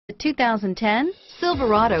2010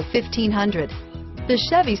 Silverado 1500. The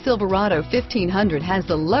Chevy Silverado 1500 has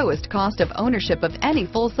the lowest cost of ownership of any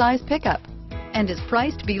full-size pickup and is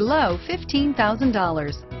priced below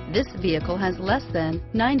 $15,000. This vehicle has less than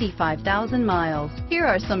 95,000 miles. Here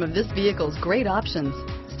are some of this vehicle's great options: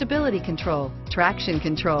 stability control, traction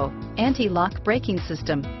control, anti-lock braking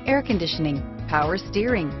system, air conditioning, power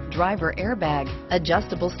steering, driver airbag,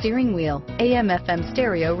 adjustable steering wheel, AM/FM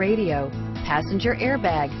stereo radio, passenger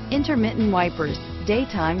airbag, intermittent wipers,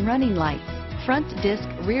 daytime running lights, front disc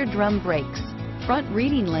rear drum brakes, front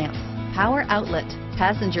reading lamps, power outlet,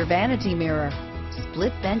 passenger vanity mirror,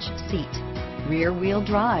 split bench seat, rear wheel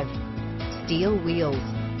drive, steel wheels,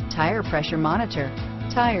 tire pressure monitor,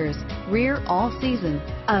 tires, rear all season.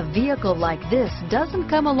 A vehicle like this doesn't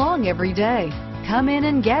come along every day. Come in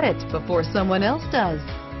and get it before someone else does.